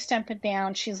said, she's stepping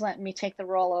down. She's letting me take the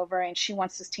role over, and she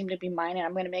wants this team to be mine, and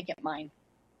I'm going to make it mine.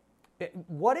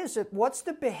 What is it? What's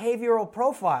the behavioral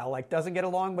profile? Like, doesn't get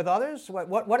along with others?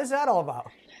 What is that all about?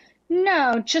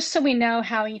 No, just so we know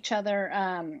how each other,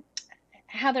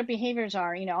 how their behaviors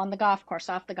are, on the golf course,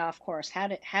 off the golf course, how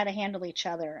to handle each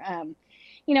other. And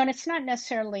it's not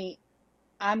necessarily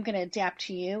I'm going to adapt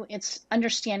to you. It's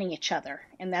understanding each other,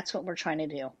 and that's what we're trying to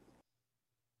do.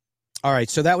 All right,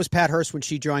 so that was Pat Hurst when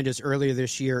she joined us earlier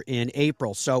this year in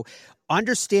April. So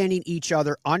understanding each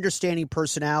other, understanding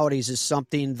personalities is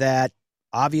something that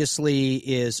obviously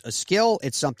is a skill.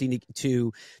 It's something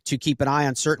to keep an eye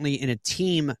on, certainly in a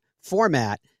team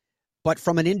format. But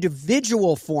from an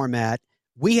individual format,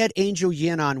 we had Angel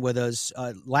Yin on with us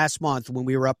last month when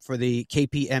we were up for the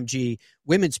KPMG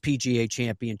Women's PGA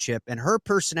Championship, and her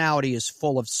personality is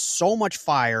full of so much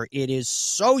fire. It is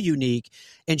so unique,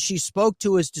 and she spoke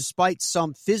to us despite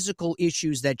some physical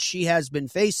issues that she has been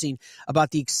facing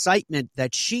about the excitement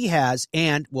that she has,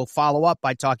 and we'll follow up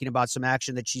by talking about some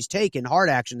action that she's taken, hard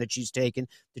action that she's taken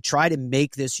to try to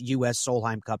make this U.S.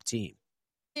 Solheim Cup team.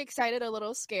 Excited, a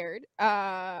little scared.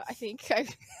 I think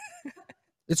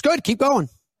It's good. Keep going.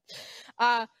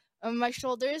 My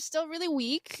shoulder is still really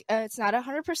weak. It's not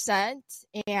 100%.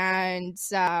 And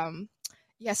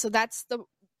so that's the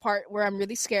part where I'm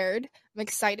really scared. I'm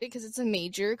excited because it's a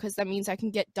major, because that means I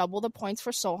can get double the points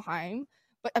for Solheim.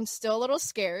 But I'm still a little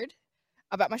scared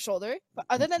about my shoulder. But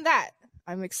other than that,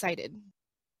 I'm excited.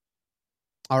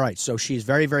 All right. So she's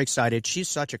very, very excited. She's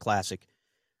such a classic.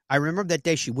 I remember that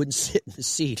day she wouldn't sit in the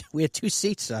seat. We had two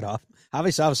seats set up.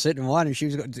 Obviously, I was sitting in one,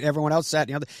 and everyone else sat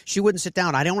in the other. She wouldn't sit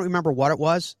down. I don't remember what it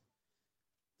was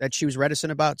that she was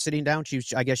reticent about sitting down.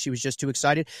 I guess she was just too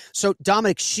excited. So,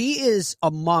 Dominic, she is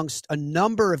amongst a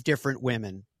number of different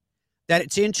women that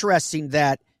it's interesting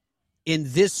that in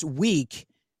this week,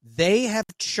 they have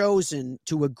chosen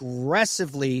to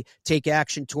aggressively take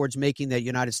action towards making the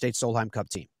United States Solheim Cup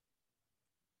team.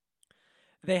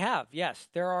 They have, yes.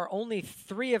 There are only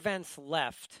 3 events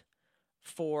left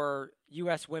for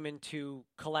U.S. women to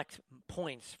collect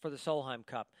points for the Solheim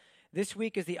Cup. This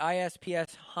week is the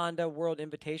ISPS Honda World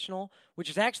Invitational, which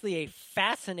is actually a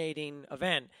fascinating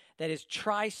event that is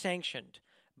tri-sanctioned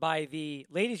by the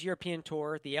Ladies European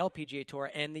Tour, the LPGA Tour,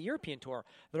 and the European Tour.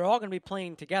 They're all going to be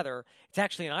playing together. It's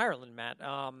actually in Ireland, Matt,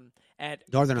 at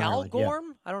Northern Galgorm. Ireland,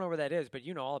 yeah. I don't know where that is, but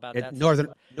you know all about that.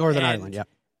 Northern Ireland, yeah.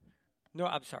 No,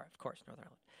 I'm sorry, of course, Northern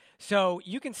Ireland. So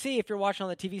you can see if you're watching on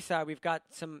the TV side, we've got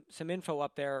some info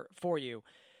up there for you.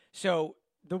 So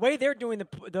the way they're doing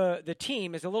the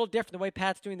team is a little different. The way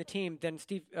Pat's doing the team than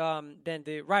than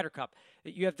the Ryder Cup.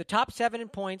 You have the top 7 in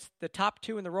points, the top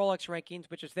 2 in the Rolex rankings,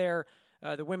 which is the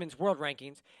women's world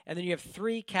rankings, and then you have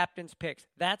 3 captains' picks.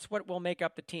 That's what will make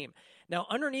up the team. Now,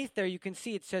 underneath there, you can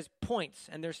see it says points,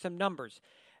 and there's some numbers.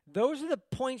 Those are the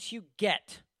points you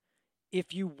get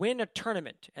if you win a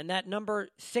tournament, and that number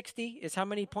 60 is how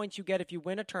many points you get if you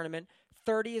win a tournament.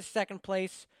 30 is second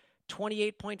place.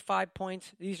 28.5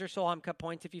 points. These are Solheim Cup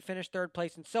points if you finish third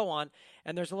place and so on.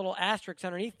 And there's a little asterisk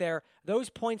underneath there. Those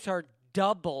points are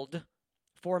doubled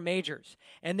for majors.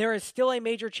 And there is still a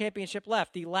major championship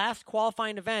left. The last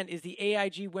qualifying event is the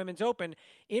AIG Women's Open,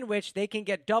 in which they can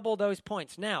get double those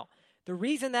points. Now, the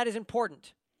reason that is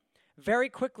important, very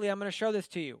quickly, I'm going to show this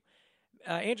to you.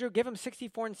 Andrew, give them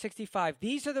 64 and 65.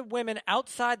 These are the women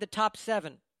outside the top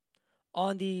 7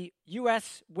 on the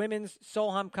U.S. Women's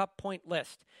Solheim Cup point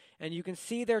list. And you can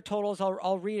see their totals.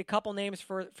 I'll read a couple names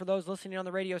for those listening on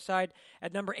the radio side.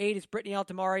 At number 8 is Brittany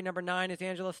Altamari. Number 9 is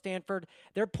Angela Stanford.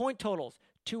 Their point totals,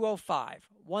 205,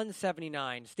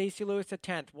 179. Stacey Lewis at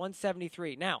 10th,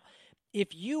 173. Now,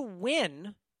 if you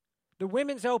win the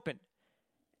Women's Open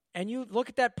and you look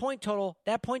at that point total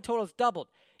is doubled.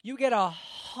 You get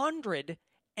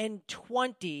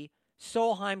 120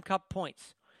 Solheim Cup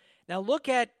points. Now look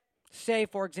at, say,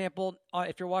 for example,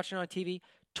 if you're watching on TV,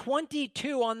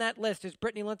 22 on that list is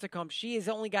Brittany Lincecum. She has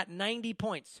only got 90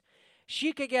 points.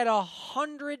 She could get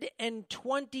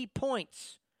 120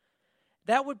 points.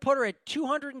 That would put her at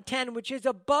 210, which is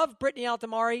above Brittany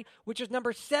Altamari, which is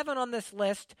number 7 on this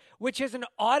list, which is an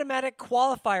automatic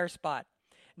qualifier spot.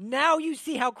 Now you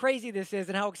see how crazy this is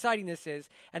and how exciting this is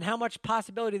and how much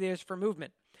possibility there is for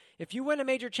movement. If you win a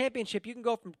major championship, you can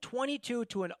go from 22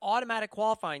 to an automatic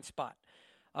qualifying spot,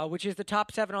 which is the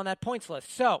top 7 on that points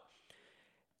list. So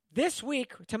this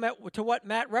week, to what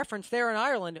Matt referenced there in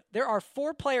Ireland, there are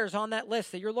 4 players on that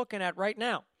list that you're looking at right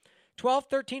now. 12,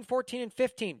 13, 14, and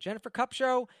 15. Jennifer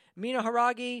Kupcho, Mina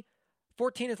Haragi,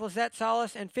 14 is Lizette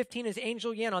Salas, and 15 is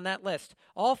Angel Yin on that list.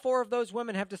 All 4 of those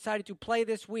women have decided to play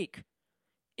this week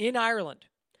in Ireland.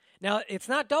 Now, it's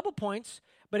not double points,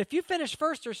 but if you finish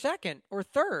first or second or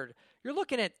third, you're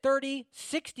looking at 30,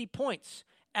 60 points.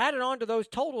 Added on to those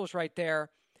totals right there,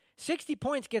 60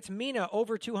 points gets Mina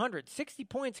over 200. 60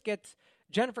 points gets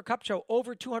Jennifer Kupcho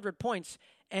over 200 points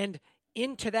and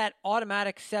into that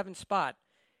automatic 7 spot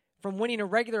from winning a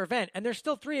regular event. And there's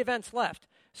still 3 events left.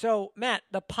 So, Matt,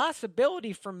 the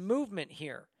possibility for movement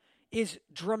here is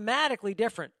dramatically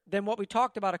different than what we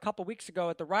talked about a couple weeks ago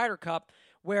at the Ryder Cup,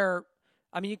 where,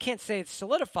 I mean, you can't say it's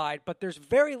solidified, but there's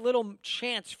very little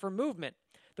chance for movement.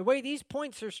 The way these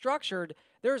points are structured,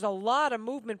 there's a lot of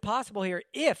movement possible here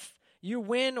if you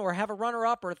win or have a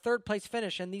runner-up or a third-place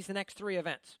finish in these next 3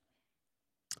 events.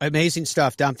 Amazing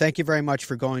stuff, Dom. Thank you very much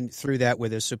for going through that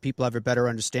with us so people have a better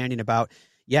understanding about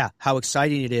how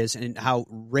exciting it is and how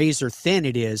razor thin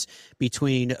it is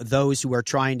between those who are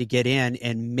trying to get in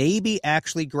and maybe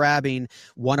actually grabbing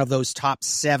one of those top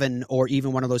 7 or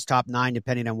even one of those top 9,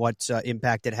 depending on what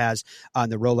impact it has on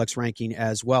the Rolex ranking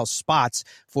as well, spots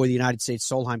for the United States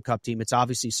Solheim Cup team. It's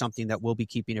obviously something that we'll be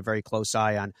keeping a very close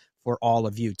eye on for all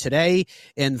of you. Today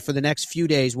and for the next few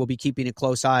days, we'll be keeping a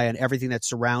close eye on everything that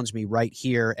surrounds me right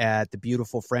here at the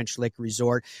beautiful French Lick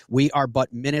Resort. We are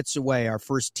but minutes away. Our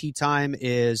first tee time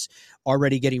is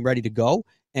already getting ready to go.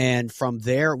 And from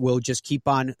there, we'll just keep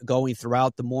on going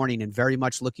throughout the morning and very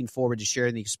much looking forward to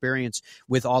sharing the experience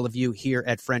with all of you here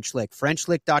at French Lick.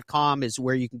 FrenchLick.com is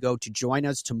where you can go to join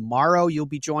us. Tomorrow, you'll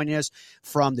be joining us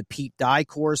from the Pete Dye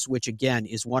course, which, again,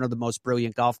 is one of the most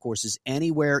brilliant golf courses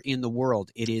anywhere in the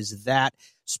world. It is that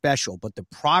special, but the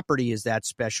property is that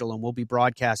special, and we'll be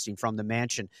broadcasting from the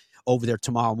mansion over there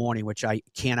tomorrow morning, which I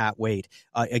cannot wait.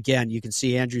 Again, you can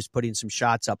see Andrew's putting some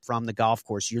shots up from the golf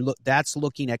course. That's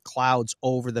looking at clouds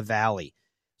over the valley.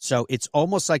 So it's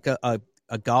almost like a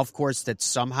golf course that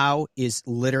somehow is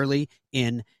literally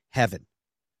in heaven.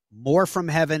 More from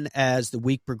heaven as the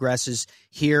week progresses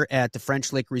here at the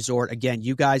French Lick Resort. Again,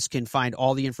 you guys can find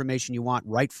all the information you want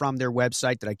right from their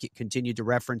website that I continue to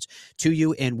reference to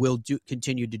you, and will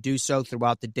continue to do so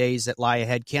throughout the days that lie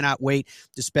ahead. Cannot wait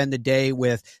to spend the day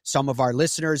with some of our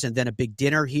listeners and then a big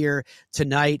dinner here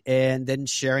tonight, and then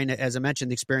sharing, as I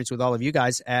mentioned, the experience with all of you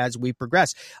guys as we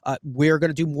progress. We're going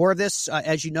to do more of this,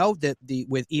 as you know,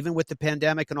 even with the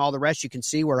pandemic and all the rest. You can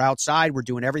see we're outside. We're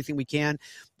doing everything we can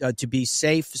to be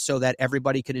safe so that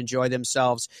everybody can enjoy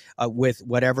themselves with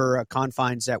whatever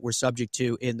confines that we're subject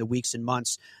to in the weeks and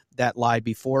months that lie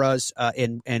before us.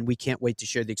 And we can't wait to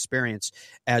share the experience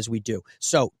as we do.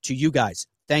 So to you guys,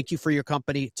 thank you for your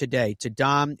company today. To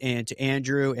Dom and to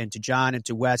Andrew and to John and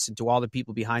to Wes and to all the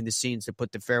people behind the scenes that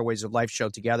put the Fairways of Life show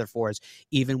together for us,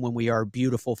 even when we are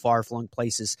beautiful, far-flung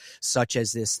places such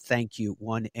as this. Thank you,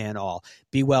 one and all.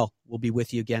 Be well. We'll be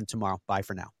with you again tomorrow. Bye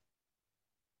for now.